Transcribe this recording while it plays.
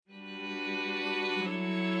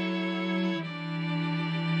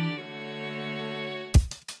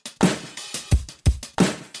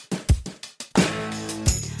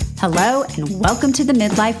Hello and welcome to The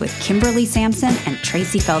Midlife with Kimberly Sampson and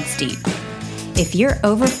Tracy Feldstein. If you're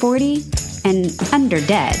over 40 and under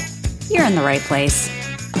dead, you're in the right place.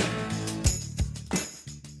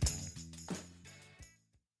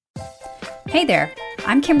 Hey there,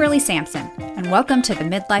 I'm Kimberly Sampson, and welcome to the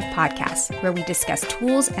Midlife Podcast, where we discuss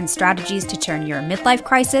tools and strategies to turn your midlife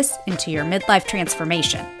crisis into your midlife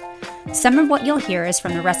transformation. Some of what you'll hear is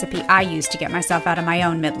from the recipe I use to get myself out of my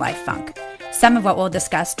own midlife funk. Some of what we'll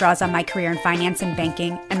discuss draws on my career in finance and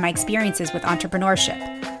banking and my experiences with entrepreneurship.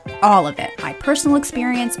 All of it, my personal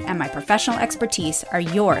experience and my professional expertise, are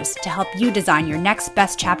yours to help you design your next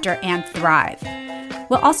best chapter and thrive.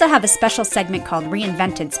 We'll also have a special segment called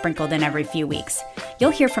Reinvented sprinkled in every few weeks.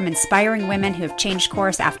 You'll hear from inspiring women who have changed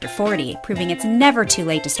course after 40, proving it's never too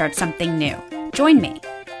late to start something new. Join me.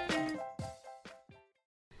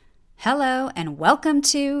 Hello and welcome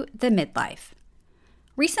to The Midlife.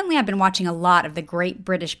 Recently, I've been watching a lot of the Great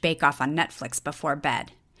British Bake Off on Netflix before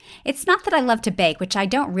bed. It's not that I love to bake, which I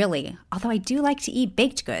don't really, although I do like to eat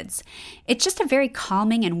baked goods. It's just a very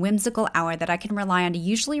calming and whimsical hour that I can rely on to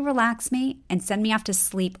usually relax me and send me off to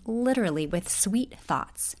sleep literally with sweet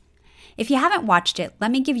thoughts. If you haven't watched it,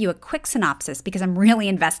 let me give you a quick synopsis because I'm really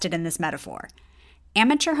invested in this metaphor.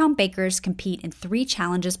 Amateur home bakers compete in 3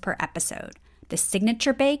 challenges per episode: the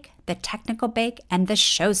signature bake, the technical bake, and the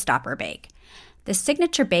showstopper bake. The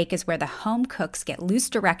signature bake is where the home cooks get loose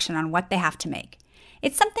direction on what they have to make.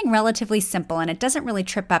 It's something relatively simple and it doesn't really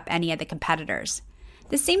trip up any of the competitors.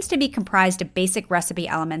 This seems to be comprised of basic recipe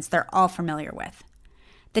elements they're all familiar with.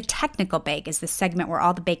 The technical bake is the segment where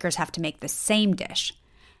all the bakers have to make the same dish.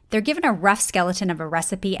 They're given a rough skeleton of a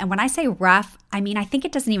recipe, and when I say rough, I mean I think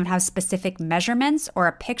it doesn't even have specific measurements or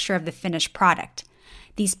a picture of the finished product.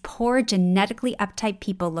 These poor, genetically uptight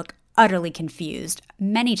people look utterly confused,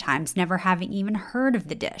 many times never having even heard of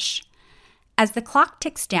the dish. As the clock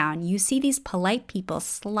ticks down, you see these polite people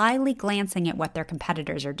slyly glancing at what their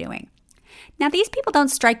competitors are doing. Now, these people don't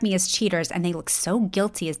strike me as cheaters, and they look so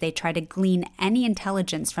guilty as they try to glean any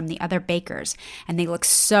intelligence from the other bakers, and they look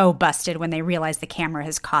so busted when they realize the camera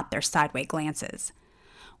has caught their sideways glances.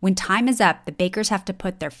 When time is up, the bakers have to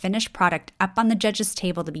put their finished product up on the judge's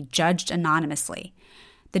table to be judged anonymously.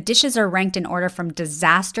 The dishes are ranked in order from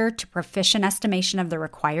disaster to proficient estimation of the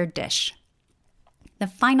required dish. The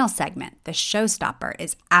final segment, the showstopper,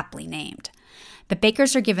 is aptly named. The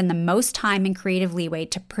bakers are given the most time and creative leeway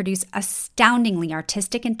to produce astoundingly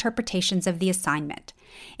artistic interpretations of the assignment.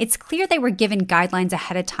 It's clear they were given guidelines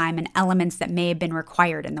ahead of time and elements that may have been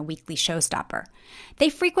required in the weekly showstopper. They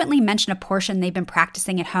frequently mention a portion they've been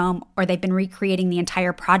practicing at home, or they've been recreating the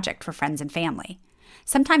entire project for friends and family.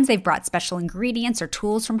 Sometimes they've brought special ingredients or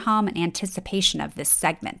tools from home in anticipation of this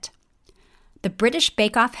segment. The British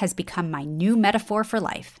Bake Off has become my new metaphor for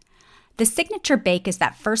life. The signature bake is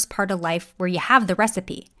that first part of life where you have the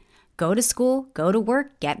recipe. Go to school, go to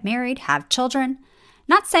work, get married, have children.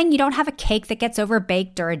 Not saying you don't have a cake that gets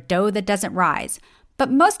overbaked or a dough that doesn't rise,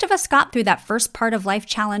 but most of us got through that first part of life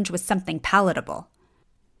challenge with something palatable.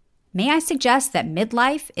 May I suggest that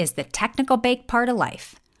midlife is the technical bake part of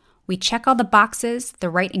life. We check all the boxes, the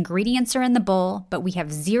right ingredients are in the bowl, but we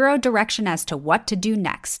have zero direction as to what to do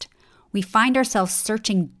next. We find ourselves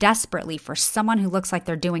searching desperately for someone who looks like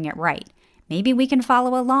they're doing it right. Maybe we can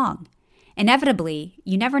follow along. Inevitably,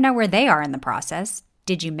 you never know where they are in the process.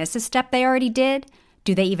 Did you miss a step they already did?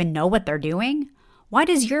 Do they even know what they're doing? Why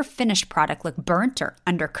does your finished product look burnt or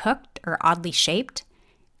undercooked or oddly shaped?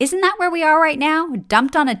 Isn't that where we are right now,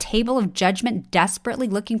 dumped on a table of judgment, desperately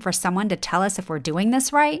looking for someone to tell us if we're doing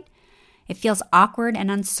this right? It feels awkward and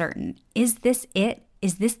uncertain. Is this it?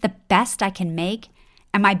 Is this the best I can make?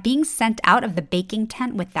 Am I being sent out of the baking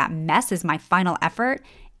tent with that mess as my final effort?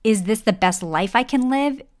 Is this the best life I can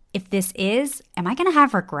live? If this is, am I going to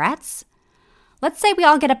have regrets? Let's say we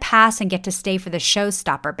all get a pass and get to stay for the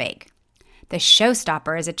showstopper bake. The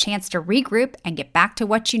showstopper is a chance to regroup and get back to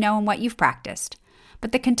what you know and what you've practiced.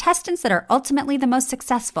 But the contestants that are ultimately the most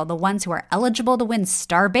successful, the ones who are eligible to win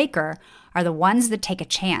Star Baker, are the ones that take a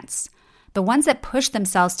chance. The ones that push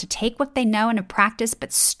themselves to take what they know and have practiced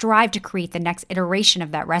but strive to create the next iteration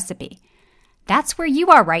of that recipe. That's where you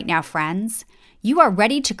are right now, friends. You are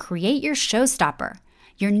ready to create your showstopper.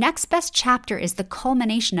 Your next best chapter is the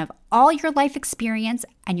culmination of all your life experience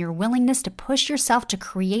and your willingness to push yourself to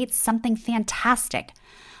create something fantastic.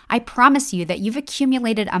 I promise you that you've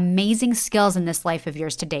accumulated amazing skills in this life of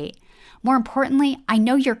yours to date. More importantly, I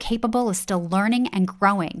know you're capable of still learning and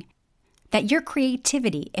growing. That your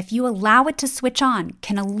creativity, if you allow it to switch on,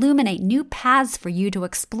 can illuminate new paths for you to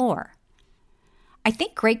explore. I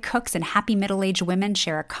think great cooks and happy middle-aged women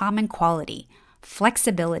share a common quality: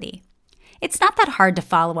 flexibility. It's not that hard to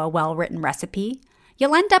follow a well-written recipe.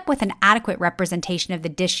 You'll end up with an adequate representation of the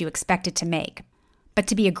dish you expected to make. But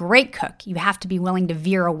to be a great cook, you have to be willing to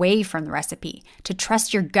veer away from the recipe, to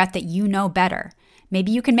trust your gut that you know better.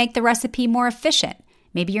 Maybe you can make the recipe more efficient.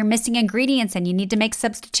 Maybe you're missing ingredients and you need to make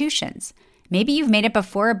substitutions. Maybe you've made it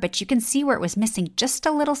before, but you can see where it was missing just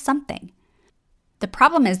a little something. The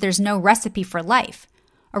problem is there's no recipe for life.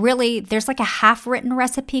 Or really, there's like a half-written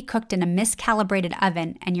recipe cooked in a miscalibrated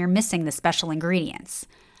oven and you're missing the special ingredients.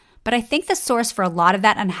 But I think the source for a lot of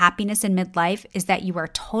that unhappiness in midlife is that you are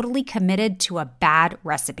totally committed to a bad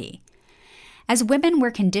recipe. As women,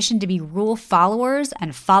 we're conditioned to be rule followers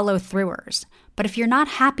and follow-throughers. But if you're not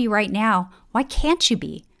happy right now, why can't you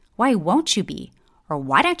be? Why won't you be? Or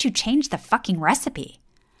why don't you change the fucking recipe?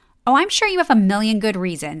 Oh, I'm sure you have a million good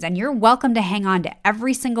reasons, and you're welcome to hang on to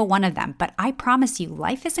every single one of them, but I promise you,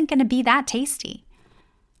 life isn't going to be that tasty.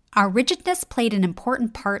 Our rigidness played an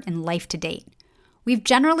important part in life to date. We've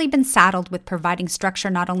generally been saddled with providing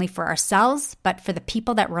structure not only for ourselves, but for the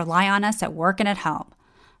people that rely on us at work and at home.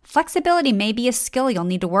 Flexibility may be a skill you'll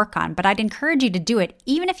need to work on, but I'd encourage you to do it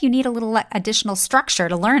even if you need a little additional structure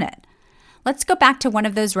to learn it. Let's go back to one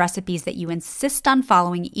of those recipes that you insist on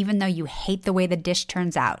following even though you hate the way the dish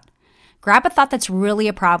turns out. Grab a thought that's really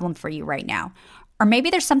a problem for you right now. Or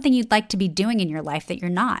maybe there's something you'd like to be doing in your life that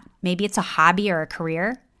you're not. Maybe it's a hobby or a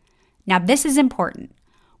career. Now, this is important.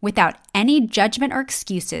 Without any judgment or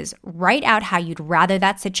excuses, write out how you'd rather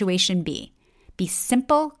that situation be. Be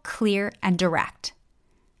simple, clear, and direct.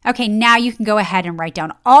 Okay, now you can go ahead and write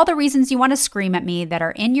down all the reasons you want to scream at me that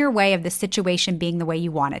are in your way of the situation being the way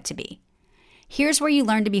you want it to be. Here's where you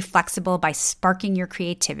learn to be flexible by sparking your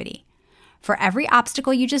creativity. For every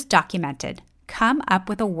obstacle you just documented, come up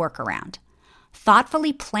with a workaround.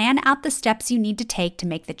 Thoughtfully plan out the steps you need to take to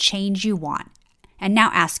make the change you want. And now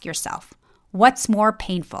ask yourself, what's more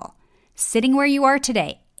painful? Sitting where you are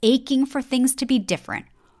today, aching for things to be different,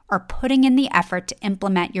 or putting in the effort to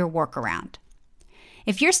implement your workaround?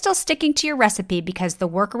 If you're still sticking to your recipe because the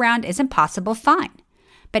workaround isn't possible, fine.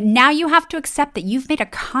 But now you have to accept that you've made a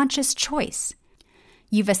conscious choice.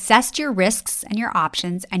 You've assessed your risks and your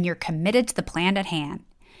options, and you're committed to the plan at hand.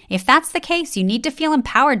 If that's the case, you need to feel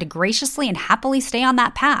empowered to graciously and happily stay on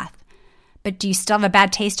that path. But do you still have a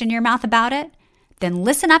bad taste in your mouth about it? Then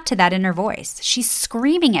listen up to that inner voice. She's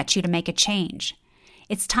screaming at you to make a change.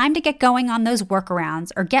 It's time to get going on those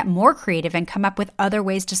workarounds or get more creative and come up with other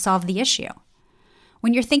ways to solve the issue.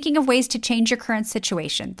 When you're thinking of ways to change your current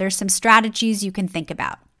situation, there's some strategies you can think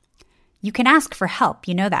about. You can ask for help,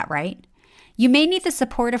 you know that, right? You may need the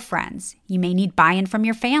support of friends. You may need buy-in from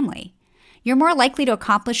your family. You're more likely to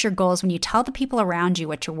accomplish your goals when you tell the people around you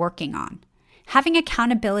what you're working on. Having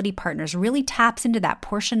accountability partners really taps into that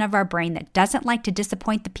portion of our brain that doesn't like to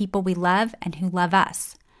disappoint the people we love and who love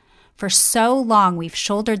us. For so long, we've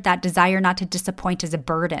shouldered that desire not to disappoint as a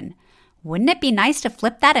burden. Wouldn't it be nice to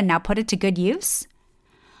flip that and now put it to good use?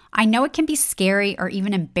 I know it can be scary or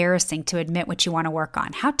even embarrassing to admit what you want to work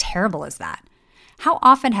on. How terrible is that? How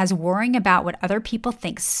often has worrying about what other people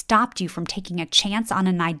think stopped you from taking a chance on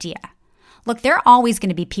an idea? Look, there are always going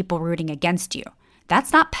to be people rooting against you.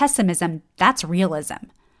 That's not pessimism, that's realism.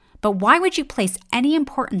 But why would you place any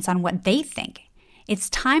importance on what they think? It's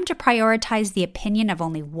time to prioritize the opinion of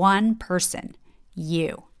only one person,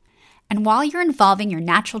 you. And while you're involving your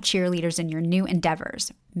natural cheerleaders in your new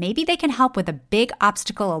endeavors, maybe they can help with a big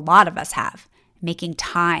obstacle a lot of us have, making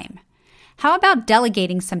time. How about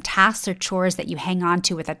delegating some tasks or chores that you hang on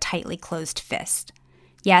to with a tightly closed fist?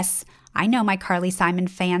 Yes, I know my Carly Simon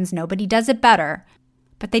fans, nobody does it better,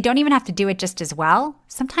 but they don't even have to do it just as well.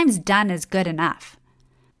 Sometimes done is good enough.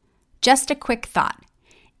 Just a quick thought.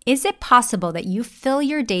 Is it possible that you fill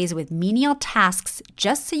your days with menial tasks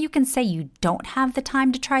just so you can say you don't have the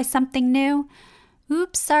time to try something new?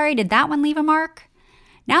 Oops, sorry, did that one leave a mark?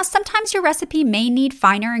 Now, sometimes your recipe may need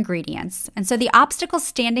finer ingredients, and so the obstacle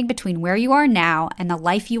standing between where you are now and the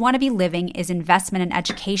life you want to be living is investment in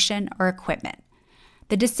education or equipment.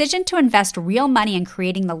 The decision to invest real money in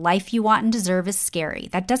creating the life you want and deserve is scary.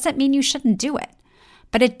 That doesn't mean you shouldn't do it,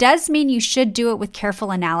 but it does mean you should do it with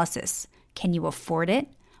careful analysis. Can you afford it?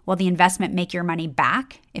 Will the investment make your money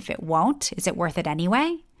back? If it won't, is it worth it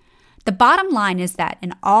anyway? The bottom line is that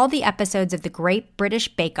in all the episodes of the Great British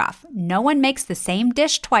Bake Off, no one makes the same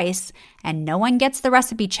dish twice, and no one gets the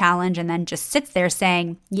recipe challenge and then just sits there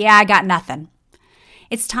saying, yeah, I got nothing.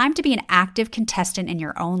 It's time to be an active contestant in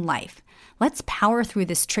your own life. Let's power through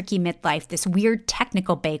this tricky midlife, this weird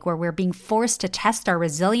technical bake where we're being forced to test our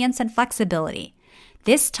resilience and flexibility.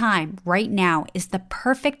 This time, right now, is the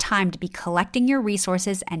perfect time to be collecting your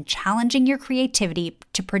resources and challenging your creativity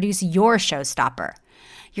to produce your showstopper.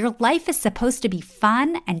 Your life is supposed to be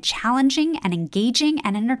fun and challenging and engaging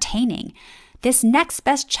and entertaining. This next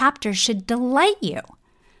best chapter should delight you.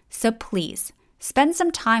 So please, spend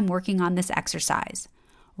some time working on this exercise.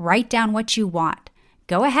 Write down what you want.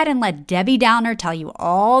 Go ahead and let Debbie Downer tell you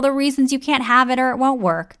all the reasons you can't have it or it won't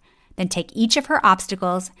work. Then take each of her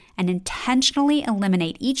obstacles and intentionally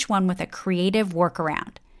eliminate each one with a creative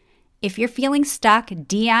workaround. If you're feeling stuck,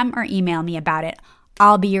 DM or email me about it.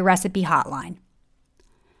 I'll be your recipe hotline.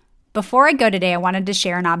 Before I go today, I wanted to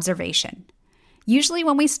share an observation. Usually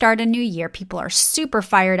when we start a new year, people are super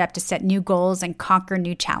fired up to set new goals and conquer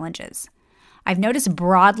new challenges. I've noticed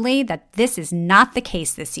broadly that this is not the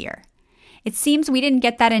case this year. It seems we didn't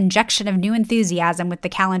get that injection of new enthusiasm with the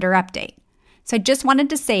calendar update. So I just wanted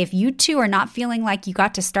to say, if you too are not feeling like you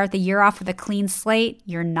got to start the year off with a clean slate,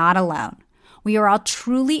 you're not alone. We are all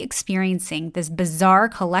truly experiencing this bizarre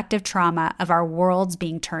collective trauma of our worlds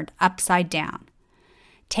being turned upside down.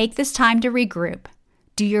 Take this time to regroup.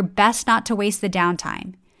 Do your best not to waste the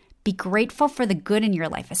downtime. Be grateful for the good in your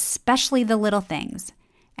life, especially the little things.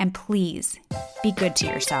 And please, be good to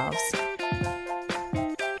yourselves.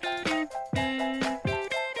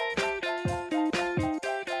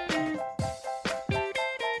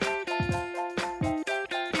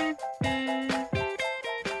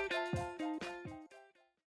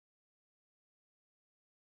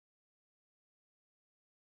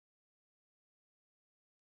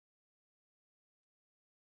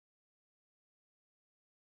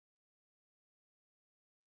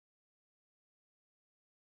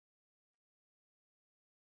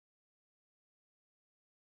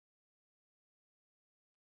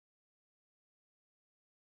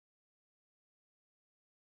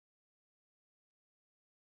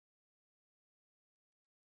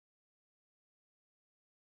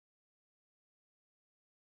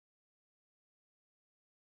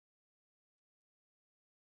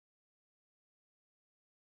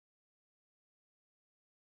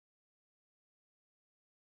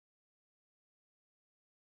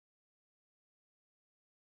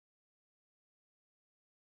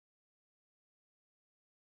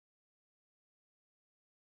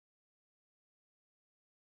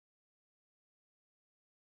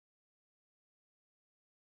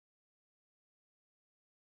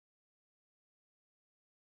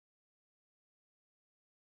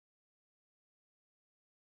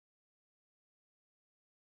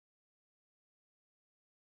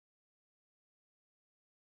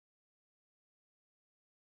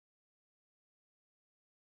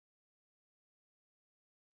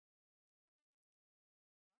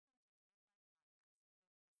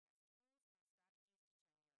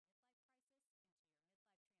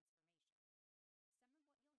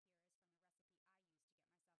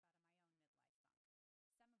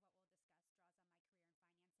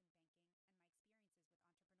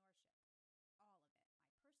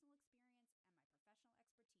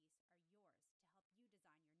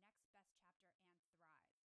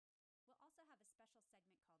 We'll also have a special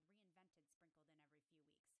segment called Reinvented sprinkled in every few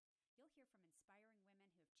weeks. You'll hear from inspiring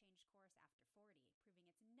women who have changed course after 40, proving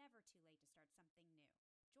it's never too late to start something new.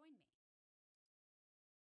 Join me.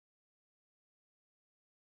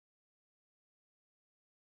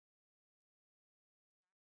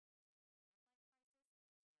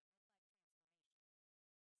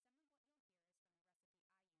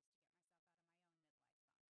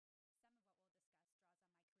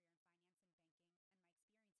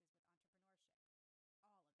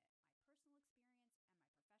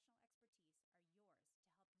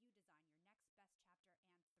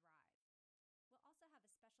 We'll also have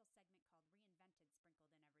a special segment called Reinvented sprinkled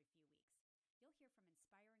in every few weeks. You'll hear from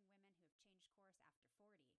inspiring women who have changed course after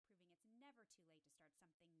 40, proving it's never too late to start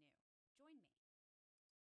something new. Join me.